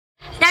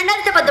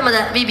2019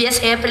 VBS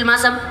April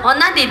മാസം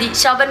 1-ാം തീയതി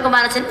ശോഭൻ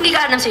കുമാരച്ചൻ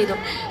ഉദ്ഘാടനം ചെയ്തു.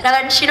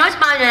 റവൻ ഷിനോജ്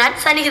മാഞ്ഞാൻ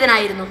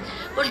സന്നിഹിതനായിരുന്നു.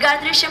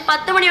 ഉദ്ഘാടനത്തിന് ശേഷം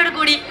 10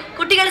 മണിയോടുകൂടി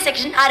കുട്ടികളുടെ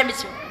സെക്ഷൻ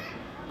ആരംഭിച്ചു.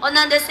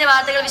 1-ാം ദിവസത്തെ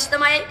വാർത്തകൾ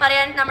വിശദമായി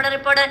പറയാൻ നമ്മുടെ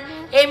റിപ്പോർട്ടർ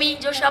എമി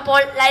ജോഷ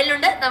പോൾ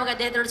ലൈനിലുണ്ട്. നമുക്ക്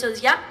അദ്ദേഹത്തോട്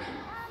ചോദിക്കാം.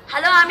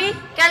 ഹലോ ആമി,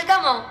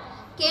 കേൾക്കാമോ?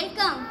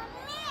 കേൾക്കാം.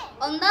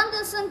 1-ാം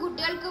ദിവസം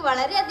കുട്ടികൾക്ക്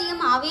വളരെയധികം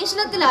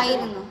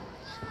ആവേശത്തിലായിരുന്നു.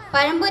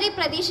 പഴംപൊരി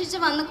പ്രതീക്ഷിച്ച്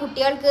വന്ന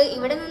കുട്ടികൾക്ക്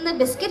ഇവിടെ നിന്ന്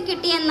ബിസ്ക്കറ്റ്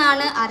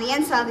കിട്ടിയെന്നാണ്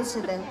അറിയാൻ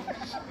സാധിച്ചത്.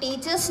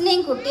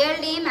 ടീച്ചേഴ്സിൻ്റെയും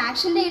കുട്ടികളുടെയും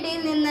ആക്ഷൻ്റെ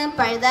ഇടയിൽ നിന്ന്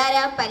പഴുതാര,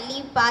 പല്ലി,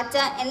 പാച്ച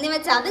എന്നിവ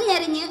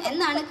ചതഞ്ഞരിഞ്ഞ്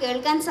എന്നാണ്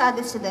കേൾക്കാൻ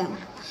സാധിച്ചത്.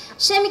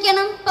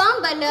 ക്ഷമിക്കണം,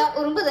 പാമ്പല്ല,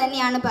 ഉറുമ്പ്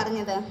തന്നെയാണ്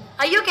പറഞ്ഞത്.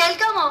 അയ്യോ,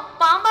 കേൾക്കാമോ?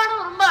 പാമ്പാണോ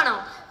ഉറുമ്പാണോ?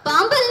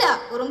 പാമ്പല്ല,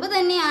 ഉറുമ്പ്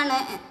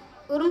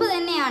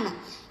തന്നെയാണ്.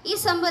 ഈ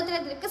സംഭവത്തിലെ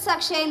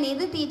ദൃക്സാക്ഷിയായി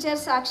നീതി ടീച്ചർ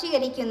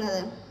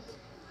സാക്ഷീകരിക്കുന്നത്.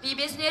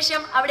 VBSന്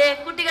ശേഷം അവിടെ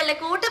കുട്ടികളുടെ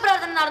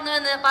കൂട്ടുപ്രവർത്തനം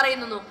നടന്നുവെന്ന്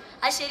പറയുന്നു.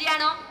 അത്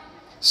ശരിയാണോ?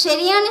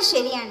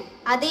 ശരിയാണ്.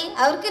 അതെ,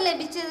 അവർക്ക്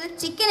ലഭിച്ചത്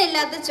ചിക്കൻ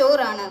ഇല്ലാത്ത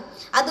ചോറാണ്.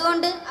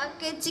 അതുകൊണ്ട്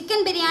അവർക്ക് ചിക്കൻ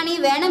ബിരിയാണി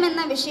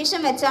വേണമെന്ന വിശേഷം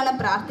വെച്ചാണ്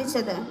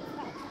പ്രാർത്ഥിച്ചത്.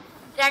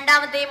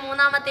 2-ാമത്തെയും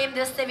 3-ാമത്തെയും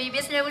ദിവസത്തെ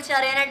VBSനെ കുറിച്ച്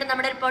അറിയാനായിട്ട്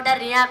നമ്മുടെ റിപ്പോർട്ടർ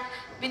റിയ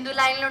ബിന്ദു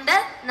ലൈനിലുണ്ട്.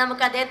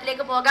 നമുക്ക്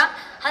അദ്ദേഹത്തിലേക്ക് പോകാം.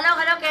 ഹലോ,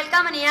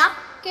 കേൾക്കാമോ നിയ?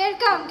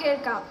 കേൾക്കാം.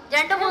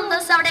 2-3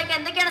 ദിവസം അവിടെയൊക്കെ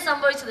എന്തൊക്കെയാണ്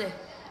സംഭവിച്ചത്?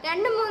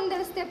 2-3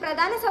 ദിവസത്തെ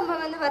പ്രധാന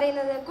സംഭവം എന്ന്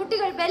പറയുന്നത്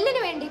കുട്ടികൾ ബെല്ലിന്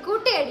വേണ്ടി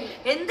കൂട്ടിയടി.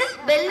 എന്ത്?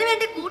 ബെല്ലിന്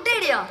വേണ്ടി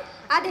കൂട്ടിയടിയോ?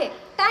 അതെ,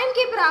 ടൈം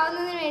കീപ്പർ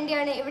ആവുന്നതിന്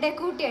വേണ്ടിയാണ് ഇവിടെ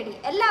കൂട്ടിയടി.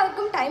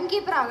 എല്ലാവർക്കും ടൈം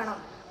കീപ്പർ ആകണം.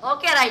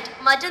 Okay, right.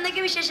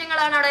 മറ്റെന്തൊക്കെ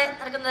വിശേഷങ്ങളാണ് അവിടെ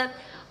നടക്കുന്നത്?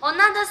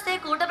 1-ാം ദിവസത്തെ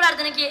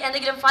കൂട്ടപ്രാർത്ഥനയ്ക്ക്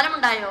എന്തെങ്കിലും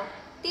ഫലമുണ്ടായോ?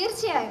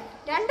 തീർച്ചയായും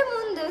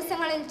 2-3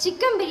 ദിവസങ്ങളിൽ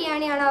ചിക്കൻ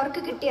ബിരിയാണിയാണ്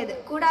അവർക്ക് കിട്ടിയത്.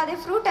 കൂടാതെ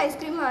ഫ്രൂട്ട്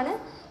ഐസ്ക്രീമാണ്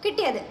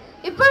കിട്ടിയത്.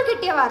 ഇപ്പോൾ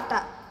കിട്ടിയ വാർത്ത,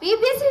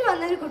 VBSൽ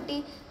വന്നൊരു കുട്ടി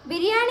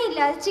ബിരിയാണി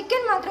ഇല്ലാതെ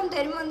ചിക്കൻ മാത്രം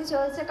തരുമോ എന്ന്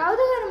ചോദിച്ച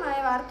കൗതുകകരമായ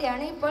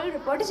വാർത്തയാണ് ഇപ്പോൾ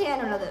റിപ്പോർട്ട്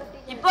ചെയ്യാനുള്ളത്.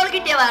 ഇപ്പോൾ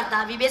കിട്ടിയ വാർത്ത,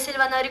 VBSൽ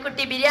വന്ന ഒരു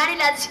കുട്ടി ബിരിയാണി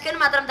ഇല്ലാതെ ചിക്കൻ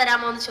മാത്രം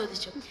തരാമോ എന്ന്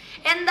ചോദിച്ചു.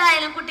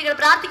 എന്തായാലും കുട്ടികൾ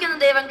പ്രാർത്ഥിക്കുന്ന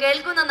ദൈവം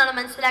കേൾക്കുന്നെന്നാണ്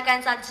മനസ്സിലാക്കാൻ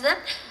സാധിച്ചത്.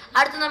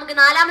 അടുത്ത് നമുക്ക്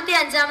 4-ാമത്തെയും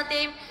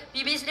 5-ാമത്തെയും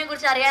VBSനെ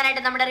കുറിച്ച്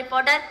അറിയാനായിട്ട് നമ്മുടെ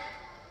റിപ്പോർട്ടർ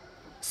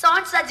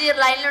സോൺ സജീർ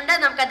ലൈനിലുണ്ട്.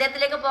 നമുക്ക്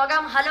അദ്ദേഹത്തിലേക്ക്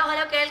പോകാം. ഹലോ,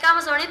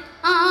 കേൾക്കാമോ സോണിത്?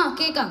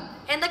 കേൾക്കാം.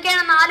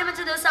 എന്തൊക്കെയാണ്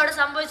 4-5 ദിവസം അവിടെ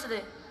സംഭവിച്ചത്?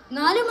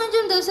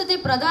 4-5 ദിവസത്തെ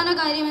പ്രധാന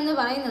കാര്യം എന്ന്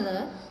പറയുന്നത്,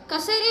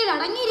 കസേരയിൽ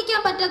അടങ്ങിയിരിക്കാൻ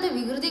പറ്റാത്ത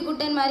വികൃതി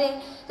കുട്ടന്മാരെ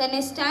തന്നെ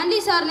സ്റ്റാൻലി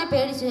സാറിനെ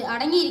പേടിച്ച്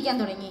അടങ്ങിയിരിക്കാൻ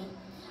തുടങ്ങി.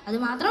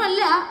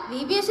 അതുമാത്രമല്ല,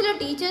 VBSലെ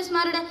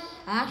ടീച്ചേഴ്സ്മാരുടെ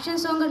ആക്ഷൻ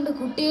സോങ് കണ്ട്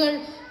കുട്ടികൾ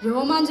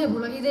രോമാഞ്ച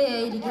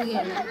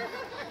പുളകിതയായിരിക്കുകയാണ്.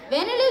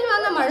 വേനലിൽ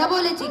വന്ന മഴ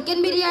പോലെ ചിക്കൻ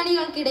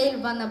ബിരിയാണികൾക്കിടയിൽ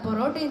വന്ന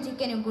പൊറോട്ടയും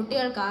ചിക്കനും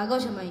കുട്ടികൾക്ക്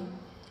ആഘോഷമായി.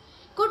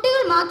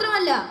 കുട്ടികൾ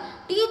മാത്രമല്ല,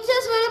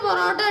 ടീച്ചേഴ്സ് വരെ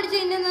പൊറോട്ട അടിച്ച്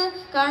തിന്നുന്നത്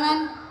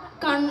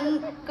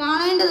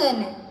കാണേണ്ടത്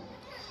തന്നെ.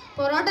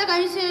 പൊറോട്ട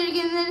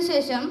കഴിക്കുന്നതിന്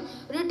ശേഷം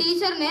ഒരു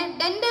ടീച്ചറിനെ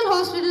ഡെന്റൽ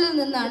ഹോസ്പിറ്റലിൽ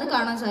നിന്നാണ്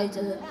കാണാൻ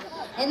സാധിച്ചത്.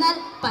 എന്നാൽ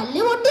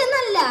പല്ല്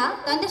പൊട്ടിയെന്നല്ല,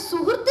 തൻ്റെ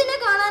സുഹൃത്തിനെ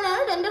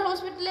കാണാനാണ് ഡെന്റൽ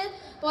ഹോസ്പിറ്റലിൽ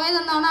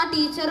പോയതെന്നാണ് ആ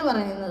ടീച്ചർ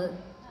പറയുന്നത്.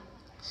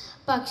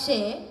 പക്ഷേ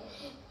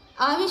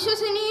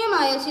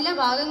അവിശ്വസനീയമായ ചില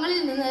ഭാഗങ്ങളിൽ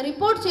നിന്ന്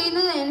റിപ്പോർട്ട്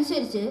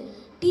ചെയ്യുന്നതനുസരിച്ച്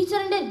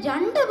ടീച്ചറിൻ്റെ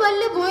 2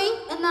 പല്ല് പോയി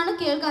എന്നാണ്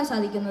കേൾക്കാൻ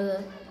സാധിക്കുന്നത്.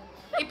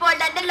 ഇപ്പോൾ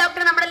ഡെന്റൽ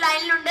ഡോക്ടർ നമ്മുടെ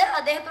ലൈനിലുണ്ട്.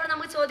 അദ്ദേഹത്തോട്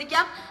നമുക്ക്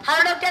ചോദിക്കാം.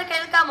 ഹലോ ഡോക്ടർ,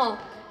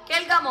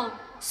 കേൾക്കാമോ?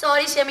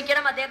 സോറി,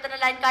 ക്ഷമിക്കണം, അദ്ദേഹത്തിന്റെ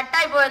ലൈൻ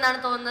കട്ടായി പോയെന്നാണ്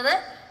തോന്നുന്നത്.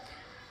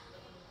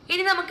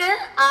 ഇനി നമുക്ക്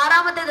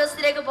 6-ാമത്തെ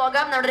ദിവസത്തിലേക്ക്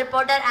പോകാം. നമ്മുടെ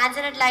റിപ്പോർട്ടർ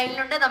ആൻസനറ്റ്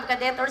ലൈനിലുണ്ട്. നമുക്ക്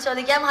അദ്ദേഹത്തോട്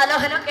ചോദിക്കാം. ഹലോ,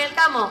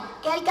 കേൾക്കാമോ?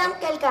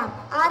 കേൾക്കാം.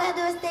 6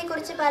 ദിവസത്തെ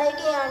കുറിച്ച്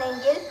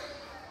പറയുകയാണെങ്കിൽ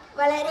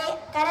വളരെ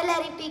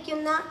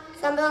കരളരിപ്പിക്കുന്ന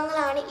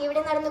സംഭവങ്ങളാണ്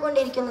ഇവിടെ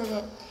നടന്നുകൊണ്ടിരിക്കുന്നത്.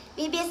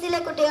 VBSലെ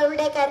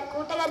കുട്ടികളുടെ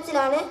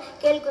കൂട്ടക്കരച്ചിലാണ്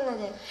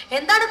കേൾക്കുന്നത്.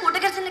 എന്താണ്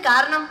കൂട്ടക്കരച്ചിലിന്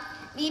കാരണം?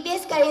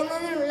 VBS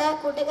കഴിയുന്നതിനുള്ള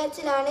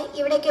കൂട്ടക്കരച്ചിലാണ്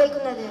ഇവിടെ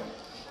കേൾക്കുന്നത്.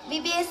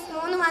 VBS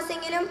 3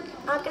 മാസമെങ്കിലും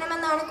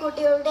ആക്കണമെന്നാണ്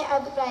കുട്ടികളുടെ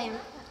അഭിപ്രായം.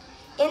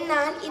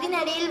 എന്നാൽ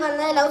ഇതിനിടയിൽ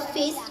വന്ന ലവ്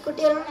ഫീസ്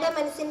കുട്ടികളുടെ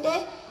മനസ്സിൻ്റെ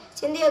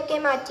ചിന്തയൊക്കെ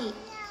മാറ്റി.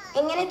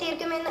 എങ്ങനെ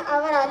തീർക്കുമെന്ന്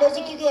അവർ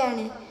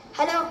ആലോചിക്കുകയാണ്.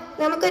 ഹലോ,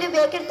 നമുക്കൊരു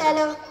ബ്രേക്ക്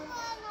എടുത്താലോ?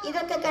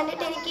 ഇതൊക്കെ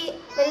കണ്ടിട്ട് എനിക്ക്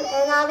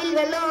നാവിൽ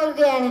വെള്ളം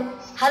ഒഴുകുകയാണ്.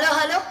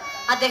 ഹലോ,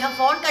 അദ്ദേഹം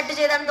ഫോൺ കട്ട്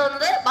ചെയ്താണ്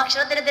തോന്നുന്നത്.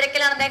 ഭക്ഷണത്തിന്റെ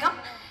തിരക്കിലാണ് അദ്ദേഹം.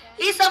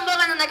 ഈ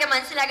സംഭവം എന്നൊക്കെ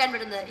മനസ്സിലാക്കാൻ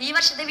പറ്റുന്നത്, ഈ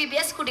വർഷത്തെ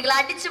VBS കുട്ടികൾ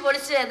അടിച്ചു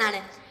പൊളിച്ചു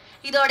എന്നാണ്.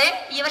 ഇതോടെ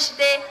ഈ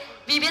വർഷത്തെ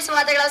VBS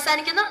വാർത്തകൾ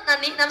അവസാനിക്കുന്നു.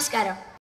 നന്ദി, നമസ്കാരം.